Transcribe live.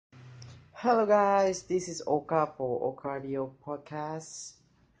Hello guys, this is Oka for Ocardio Podcast.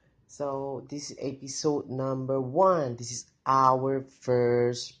 So this is episode number 1. This is our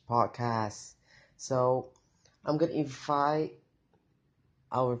first podcast. So I'm gonna invite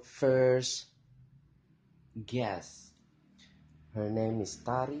our first guest. Her name is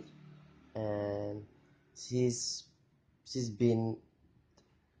Tari, and she's she's been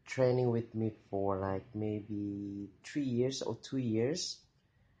training with me for like maybe 3 years or 2 years,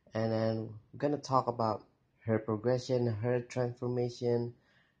 and then we're gonna talk about her progression, her transformation,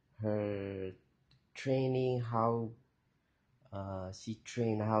 her training, how she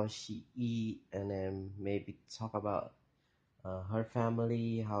trained, how she eat, and then maybe talk about her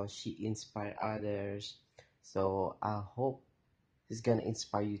family, how she inspire others. So I hope it's gonna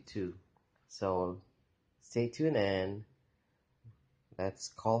inspire you too. So stay tuned and let's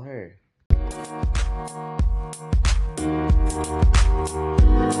call her.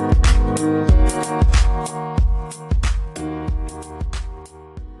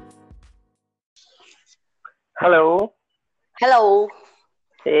 Halo, Halo,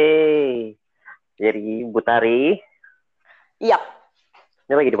 jadi Bu Tari, iya,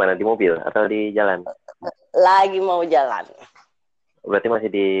 ini lagi di mana? Di mobil atau di jalan? lagi mau jalan. Berarti masih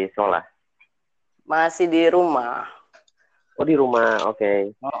di sekolah? Masih di rumah. Oh, di rumah,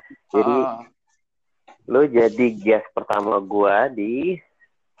 oke. Jadi, lo jadi guest pertama gua di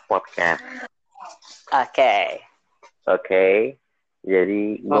podcast. Oke.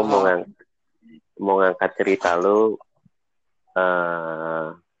 Jadi, gua mau ngangkat cerita lo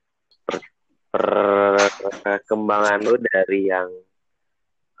perkembangan lo dari yang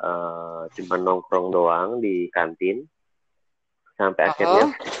cuma nongkrong doang di kantin sampai akhirnya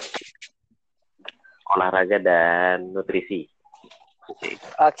olahraga dan nutrisi.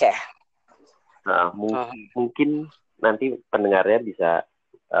 Oke. Mungkin nanti pendengarnya bisa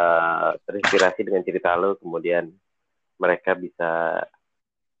terinspirasi dengan cerita lo, kemudian mereka bisa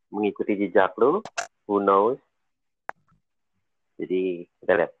mengikuti jejak lo, who knows. Jadi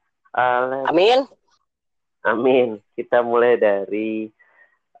kita lihat. Amin. Kita mulai dari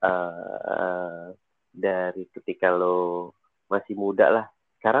ketika lo masih muda lah.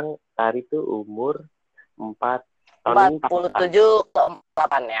 Sekarang Tari tuh umur 47 ke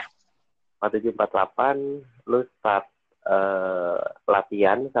 48 ya. 47, 48, lo start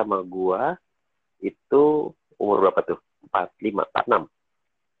latihan sama gua itu umur berapa tuh? 45, 46.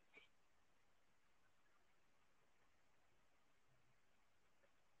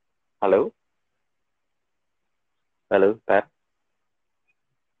 Halo, Tar.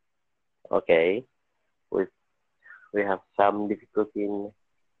 Okay, we have some difficulty in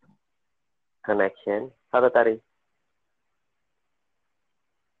connection. Halo, Tari.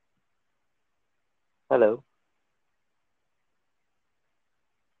 Halo.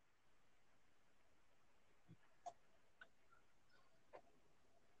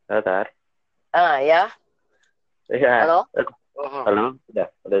 Halo, Tar. Ya. Ya. Halo. Halo,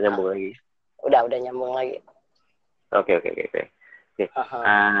 udah nyambung lagi. Udah nyambung lagi. Oke.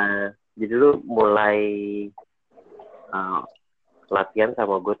 Jadi lu mulai latihan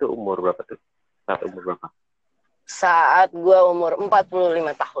sama gue tuh umur berapa tuh? Saat gue umur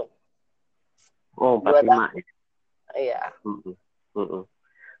 45 tahun. Oh, 45 ya? Iya.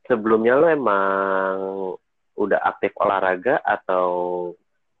 Sebelumnya lu emang udah aktif olahraga atau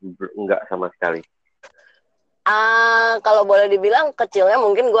enggak sama sekali? Kalau boleh dibilang kecilnya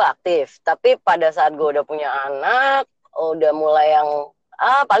mungkin gue aktif, tapi pada saat gue udah punya anak, udah mulai yang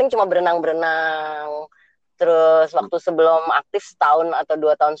paling cuma berenang. Terus waktu sebelum aktif, setahun atau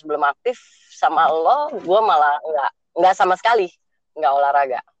 2 tahun sebelum aktif sama lo, gue malah nggak sama sekali nggak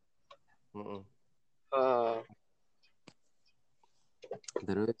olahraga.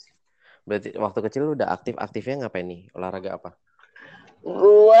 Terus berarti waktu kecil lu udah aktifnya ngapain nih? Olahraga apa?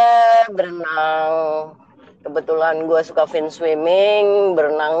 Gue berenang. Kebetulan gue suka fin swimming,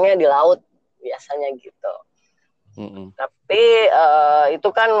 berenangnya di laut biasanya gitu. Tapi itu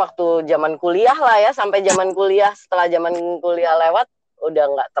kan waktu zaman kuliah lah ya, sampai zaman kuliah. Setelah zaman kuliah lewat, udah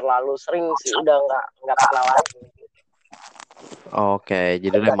nggak terlalu sering sih, udah nggak pernah lagi. Oke,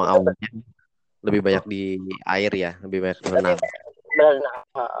 jadi emang awalnya lebih banyak di air ya, lebih banyak berenang.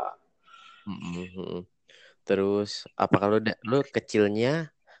 Terus apa kalau lu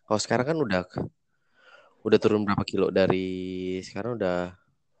kecilnya, kalau sekarang kan udah turun berapa kilo dari sekarang udah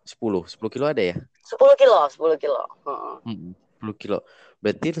 10 kilo ada ya? 10 kilo. 10 kilo.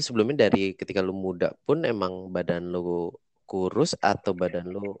 Berarti lu sebelumnya dari ketika lu muda pun emang badan lu kurus atau badan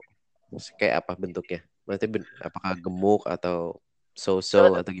lu kayak apa bentuknya? Berarti apakah gemuk atau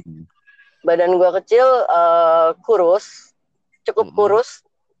so-so atau gimana? Badan gue kecil, kurus, cukup kurus.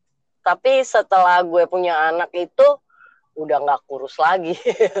 Tapi setelah gue punya anak itu udah nggak kurus lagi.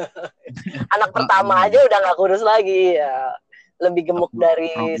 Anak pertama aja udah nggak kurus lagi ya. Lebih gemuk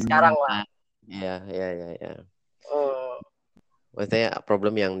dari sekarang lah. Iya. Maksudnya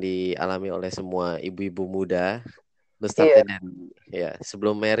problem yang dialami oleh semua ibu-ibu muda. Lu startnya dari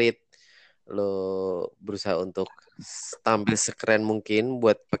sebelum merit, lu berusaha untuk tampil sekeren mungkin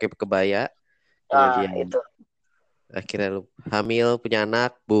buat pakai kebaya. Kemudian itu. Akhirnya lu hamil, punya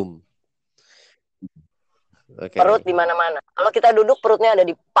anak, boom. Okay. Perut di mana-mana. Kalau kita duduk perutnya ada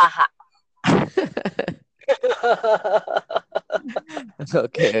di paha.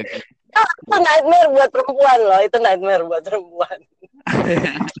 Oke. Itu nightmare buat perempuan loh. Itu nightmare buat perempuan.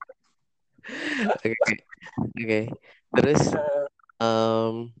 Oke. Terus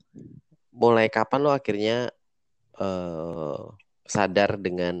mulai kapan lo akhirnya sadar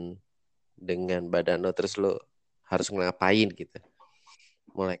dengan badan lo, terus lo harus ngapain gitu?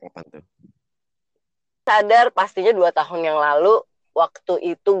 Mulai kapan tuh? Sadar pastinya 2 tahun yang lalu.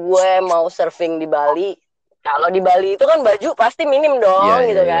 Waktu itu gue mau surfing di Bali. Kalau di Bali itu kan baju pasti minim dong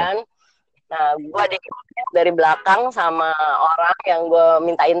gitu kan. Nah, gue diikutin dari belakang sama orang yang gue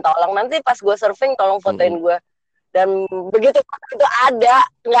mintain tolong. Nanti pas gue surfing tolong fotoin gue. Dan begitu itu ada,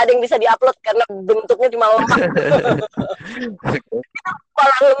 nggak ada yang bisa diupload karena bentuknya cuma lemak.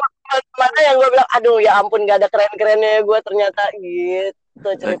 Kalau lemak mana yang gue bilang, aduh ya ampun nggak ada keren-kerennya gue ternyata gitu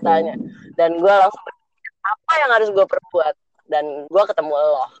ceritanya. Dan gue langsung, apa yang harus gue perbuat? Dan gue ketemu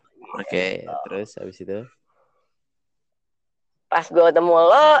lo. Oke, terus habis itu? Pas gue ketemu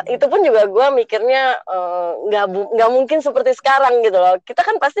lo, itu pun juga gue mikirnya nggak mungkin seperti sekarang gitu loh. Kita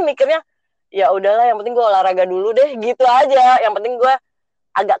kan pasti mikirnya, ya udahlah yang penting gue olahraga dulu deh gitu aja. Yang penting gue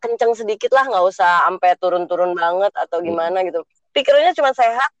agak kenceng sedikit lah, nggak usah sampai turun-turun banget atau gimana gitu. Pikirannya cuma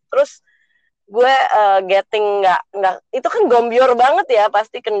sehat, terus gue getting nggak itu kan gombior banget ya,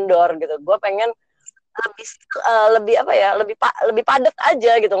 pasti kendor gitu. Gue pengen lebih apa ya, lebih padat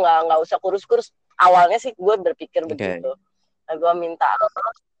aja gitu, nggak usah kurus-kurus. Awalnya sih gue berpikir begitu. Nah, gue minta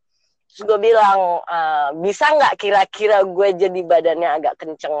terus gue bilang bisa nggak kira-kira gue jadi badannya agak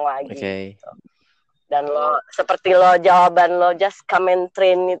kenceng lagi gitu. Dan lo seperti lo jawaban lo just come and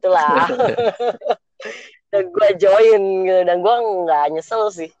train itulah. Dan gue join gitu, dan gue nggak nyesel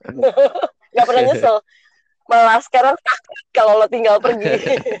sih. Nggak pernah nyesel, malah sekarang kalau lo tinggal pergi.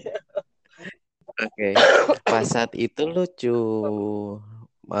 Oke. Pas saat itu lo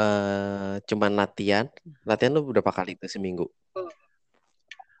cuman latihan lo berapa kali itu seminggu?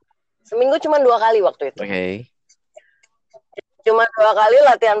 Seminggu cuma 2 kali waktu itu. Cuma 2 kali.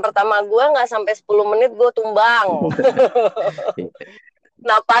 Latihan pertama gue nggak sampai 10 menit gue tumbang.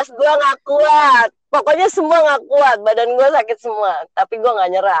 Napas gue nggak kuat, pokoknya semua nggak kuat, badan gue sakit semua, tapi gue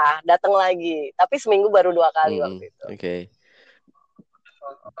nggak nyerah, datang lagi, tapi seminggu baru 2 kali waktu itu.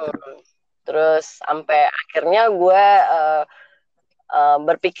 Terus sampai akhirnya gue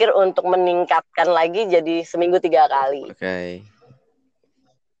berpikir untuk meningkatkan lagi jadi seminggu 3 kali.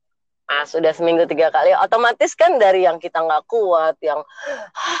 Nah, sudah seminggu 3 kali, otomatis kan dari yang kita nggak kuat, yang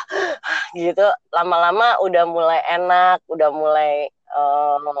gitu, lama-lama udah mulai enak, udah mulai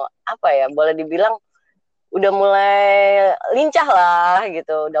apa ya, boleh dibilang udah mulai lincah lah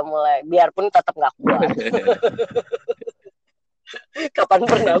gitu, udah mulai, biarpun tetap nggak kuat. Kapan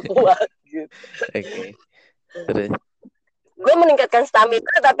pernah kuat gitu. Gue meningkatkan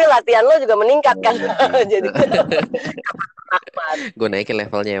stamina, tapi latihan lo juga meningkatkan. Jadi gue naikin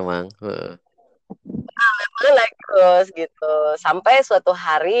levelnya emang. Levelnya naik terus gitu, sampai suatu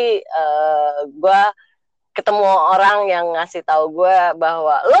hari gue ketemu orang yang ngasih tahu gue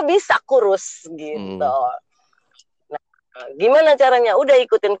bahwa lo bisa kurus gitu. Nah, gimana caranya? Udah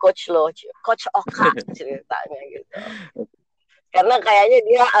ikutin coach lo, Coach Oka ceritanya gitu. Karena kayaknya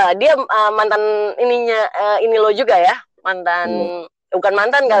dia mantan ini lo juga ya, mantan bukan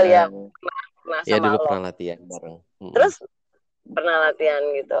mantan kali ya. Iya dulu pernah latihan bareng. Terus pernah latihan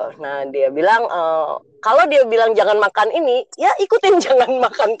gitu. Nah dia bilang kalau dia bilang jangan makan ini, ya ikutin jangan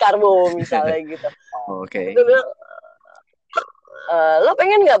makan karbo misalnya gitu. Oke. Dia bilang lo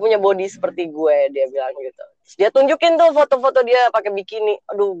pengen nggak punya body seperti gue, dia bilang gitu. Terus dia tunjukin tuh foto-foto dia pakai bikini.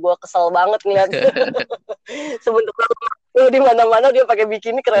 Aduh, gue kesel banget ngeliat. Sebentuk lo di mana-mana dia pakai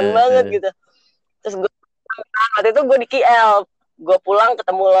bikini keren banget gitu. Terus gue waktu itu gue di KL. Gue pulang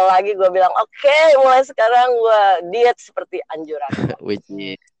ketemu lo lagi, gue bilang oke, mulai sekarang gue diet seperti anjuran. Which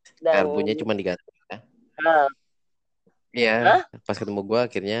is karbonya cuma diganti ya. Iya, pas ketemu gue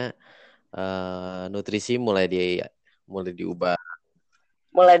akhirnya nutrisi mulai diubah.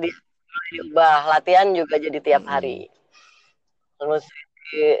 Mulai diubah, latihan juga jadi tiap hari. Terus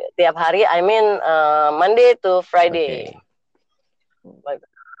tiap hari, I mean Monday to Friday.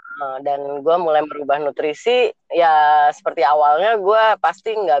 Dan gue mulai merubah nutrisi, ya seperti awalnya gue pasti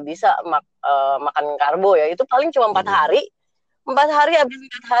nggak bisa makan karbo ya. Itu paling cuma 4 hari. 4 hari, habis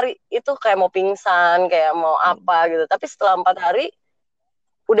 4 hari itu kayak mau pingsan, kayak mau apa gitu. Tapi setelah 4 hari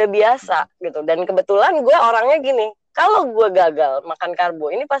udah biasa gitu. Dan kebetulan gue orangnya gini, kalau gue gagal makan karbo,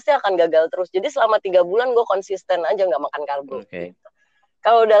 ini pasti akan gagal terus. Jadi selama 3 bulan gue konsisten aja nggak makan karbo. Okay. Gitu.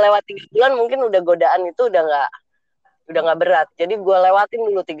 Kalau udah lewat 3 bulan mungkin udah godaan itu udah nggak berat. Jadi gue lewatin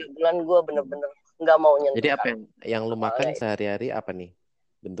dulu 3 bulan, gue bener-bener nggak mau nyentuh. Jadi apa yang lu makan sehari-hari apa nih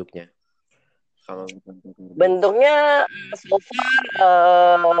bentuknya? Kalau bentuknya so far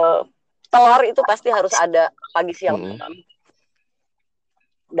telur itu pasti harus ada pagi siang malam.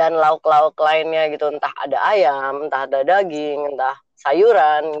 Dan lauk-lauk lainnya gitu, entah ada ayam, entah ada daging, entah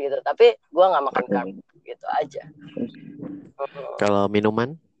sayuran gitu. Tapi gue nggak makan karbo gitu aja. Kalau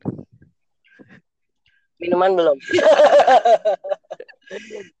minuman? Minuman belum.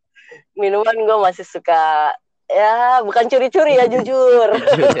 Minuman gue masih suka, ya bukan curi-curi ya, jujur.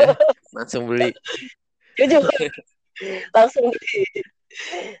 Langsung beli. Jujur. Langsung beli.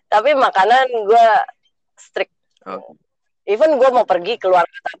 Tapi makanan gue strict. Even gue mau pergi keluar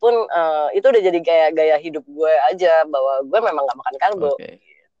kota pun itu udah jadi kayak gaya hidup gue aja, bahwa gue memang gak makan karbo.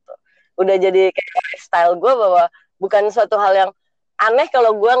 Gitu. Udah jadi kayak style gue, bahwa bukan suatu hal yang aneh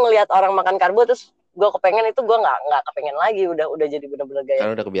kalau gue ngelihat orang makan karbo terus gue kepengen, itu gue nggak kepengen lagi. Udah jadi bener-bener gaya.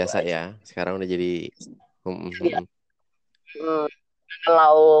 Sekarang udah kebiasa ya. Sekarang udah jadi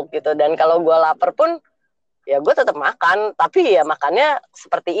lauk gitu. Dan kalau gue lapar pun ya gue tetap makan, tapi ya makannya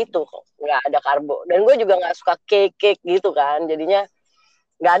seperti itu, nggak ada karbo. Dan gue juga nggak suka cake gitu kan, jadinya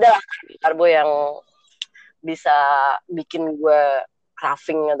nggak ada lah karbo yang bisa bikin gue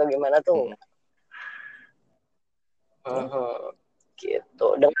craving atau gimana tuh. Gitu.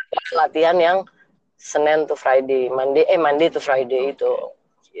 Dengan latihan yang Senin to Friday, Monday to Friday itu,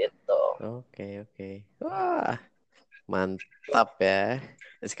 gitu. Oke. Wah, mantap ya.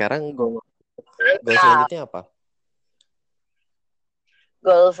 Sekarang goal selanjutnya apa?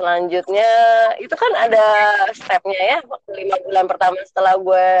 Goal selanjutnya itu kan ada stepnya ya. 5 bulan pertama setelah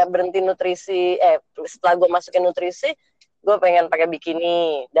gue berhenti nutrisi, setelah gue masukin nutrisi, gue pengen pakai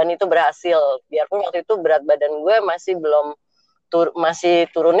bikini, dan itu berhasil. Biarpun waktu itu berat badan gue masih masih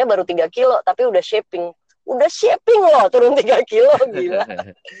turunnya baru 3 kilo, tapi udah shaping loh, turun 3 kilo, gila.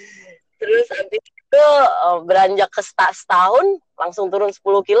 Terus habis itu beranjak ke setahun langsung turun 10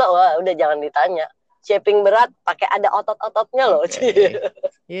 kilo, wah udah jangan ditanya. Shaping berat, pakai ada otot-ototnya loh.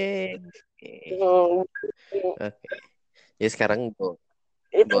 Yeay. Ya sekarang itu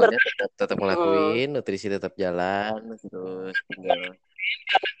tetap ngelakuin, nutrisi tetap jalan, terus tinggal.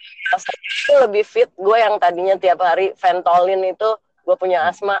 Lebih fit. Gue yang tadinya tiap hari Ventolin itu, gue punya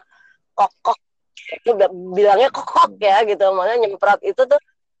asma, kokok. Itu bilangnya kokok ya gitu, makanya nyemprot itu tuh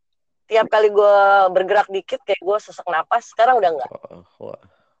tiap kali gue bergerak dikit kayak gue sesak napas. Sekarang udah enggak. Wah,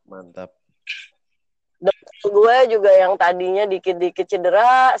 mantap. Dan gue juga yang tadinya dikit-dikit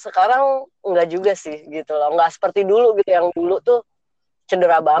cedera, sekarang enggak juga sih gitu loh. Enggak seperti dulu gitu, yang dulu tuh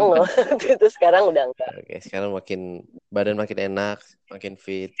cedera banget. Itu sekarang udah enggak. Oke, sekarang badan makin enak, makin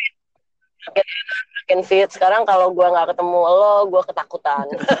fit. Makin fit. Sekarang kalau gue nggak ketemu lo, gue ketakutan.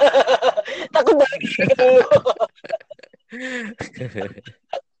 Takut banget ketemu lo.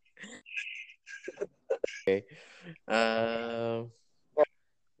 Oke.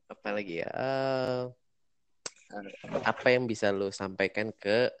 Apa lagi ya? Apa yang bisa lo sampaikan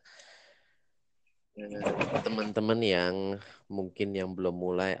ke teman-teman yang mungkin yang belum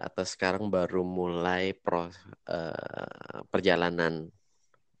mulai atau sekarang baru mulai perjalanan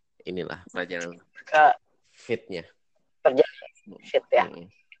fitnya? Perjalanan fit ya.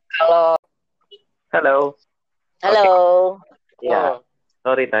 Halo. Ya.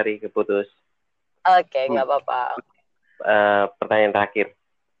 Sorry tadi keputus. Oke, nggak apa-apa. Pertanyaan terakhir.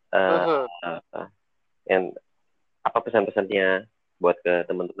 Yang apa pesan-pesannya buat ke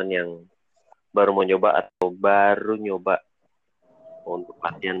teman-teman yang baru mau nyoba atau baru nyoba untuk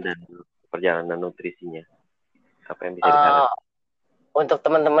latihan dan perjalanan nutrisinya? Apa yang bisa disarankan? Untuk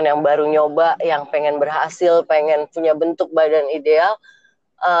teman-teman yang baru nyoba, yang pengen berhasil, pengen punya bentuk badan ideal,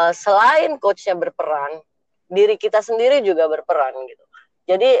 selain coachnya berperan, diri kita sendiri juga berperan gitu.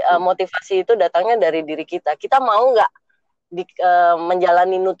 Jadi motivasi itu datangnya dari diri kita. Kita mau nggak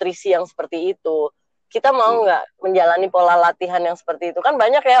menjalani nutrisi yang seperti itu? Kita mau nggak menjalani pola latihan yang seperti itu? Kan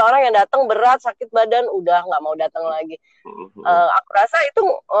banyak ya orang yang datang berat, sakit badan, udah nggak mau datang lagi. Aku rasa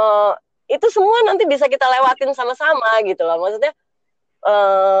itu semua nanti bisa kita lewatin sama-sama gitu loh. Maksudnya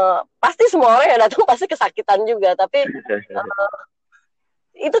pasti semua orang yang datang pasti kesakitan juga, tapi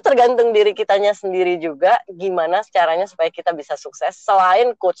itu tergantung diri kitanya sendiri juga gimana caranya supaya kita bisa sukses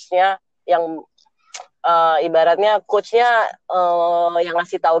selain coachnya yang ibaratnya coachnya yang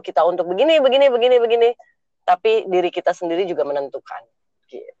ngasih tahu kita untuk begini, tapi diri kita sendiri juga menentukan.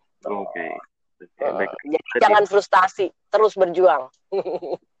 Gitu. Oke. Jadi jangan frustasi, terus berjuang.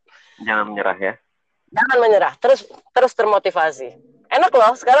 Jangan menyerah ya. Jangan menyerah, terus termotivasi. Enak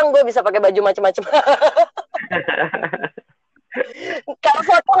loh, sekarang gue bisa pakai baju macam-macam. Kalau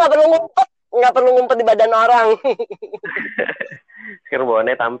foto nggak perlu ngumpet di badan orang. Sekarang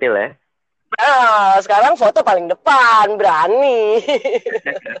bawaannya tampil ya. Nah, sekarang foto paling depan, berani.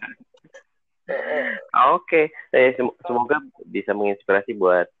 Oke. Semoga bisa menginspirasi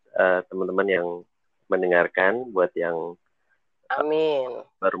buat teman-teman yang mendengarkan, buat yang amin.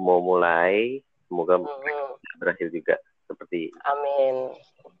 Baru mau mulai, semoga berhasil juga seperti. Amin.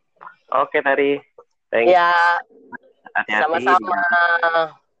 Oke, Tari. Thank you. Ya. Hati-hati. Sama-sama.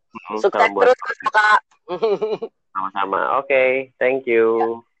 Sukses terus, Kak. Sama-sama. Oke, thank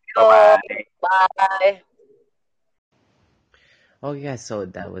you. Bye. Bye. Okay, guys, so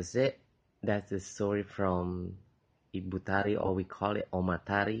that was it. That's the story from Ibu Tari, or we call it Oma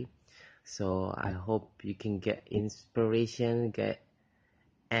Tari. So I hope you can get inspiration, get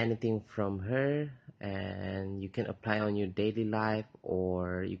anything from her, and you can apply on your daily life,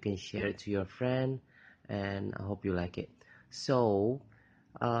 or you can share it to your friend, and I hope you like it. So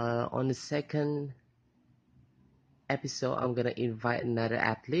on the second episode, I'm gonna invite another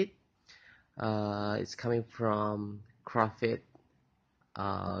athlete. It's coming from CrossFit.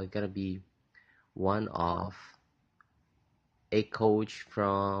 Gonna be one of a coach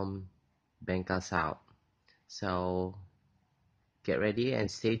from Bangkok South. So get ready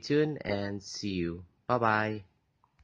and stay tuned and see you. Bye bye.